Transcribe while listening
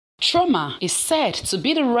Trauma is said to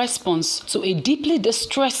be the response to a deeply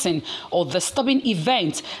distressing or disturbing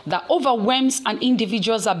event that overwhelms an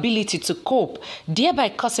individual's ability to cope, thereby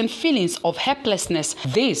causing feelings of helplessness.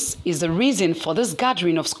 This is the reason for this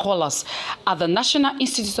gathering of scholars at the National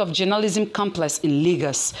Institute of Journalism Complex in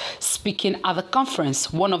Lagos. Speaking at the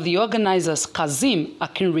conference, one of the organizers, Kazeem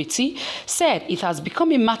Akinreti, said it has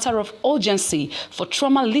become a matter of urgency for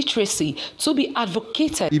trauma literacy to be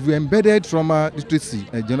advocated. If we embedded trauma literacy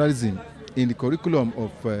journalism in the curriculum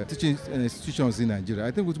of teaching institutions in Nigeria,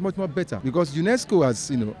 I think it's much more better because UNESCO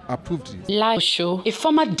has, approved it. Lai Osho, a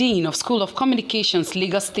former dean of School of Communications,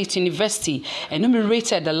 Lagos State University,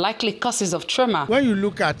 enumerated the likely causes of trauma. When you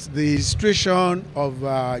look at the situation of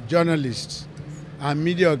journalists and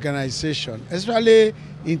media organizations, especially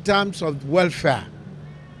in terms of welfare,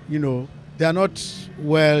 they are not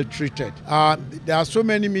well treated. There are so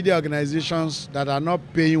many media organizations that are not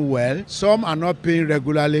paying well. Some are not paying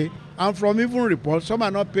regularly. And from even reports, some are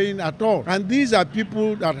not paying at all. And these are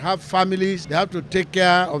people that have families. They have to take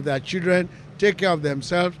care of their children, take care of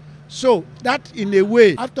themselves. So that, in a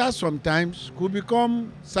way, after some time, could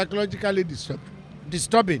become psychologically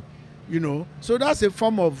disturbing, So that's a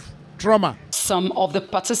form of trauma. Some of the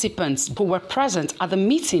participants who were present at the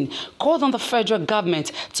meeting called on the federal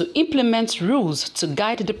government to implement rules to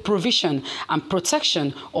guide the provision and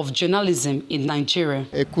protection of journalism in Nigeria.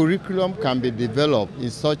 A curriculum can be developed in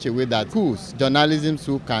such a way that schools, journalism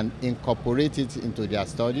schools can incorporate it into their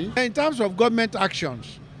study. In terms of government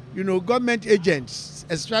actions, government agents,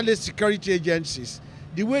 especially security agencies,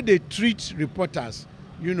 the way they treat reporters,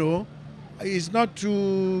 is not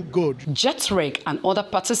too good. JETREG and other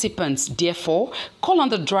participants, therefore, call on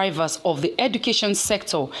the drivers of the education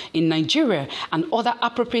sector in Nigeria and other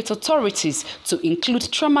appropriate authorities to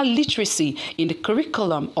include trauma literacy in the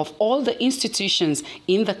curriculum of all the institutions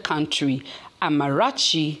in the country.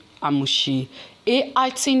 Amarachi Amushi,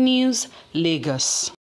 AIT News, Lagos.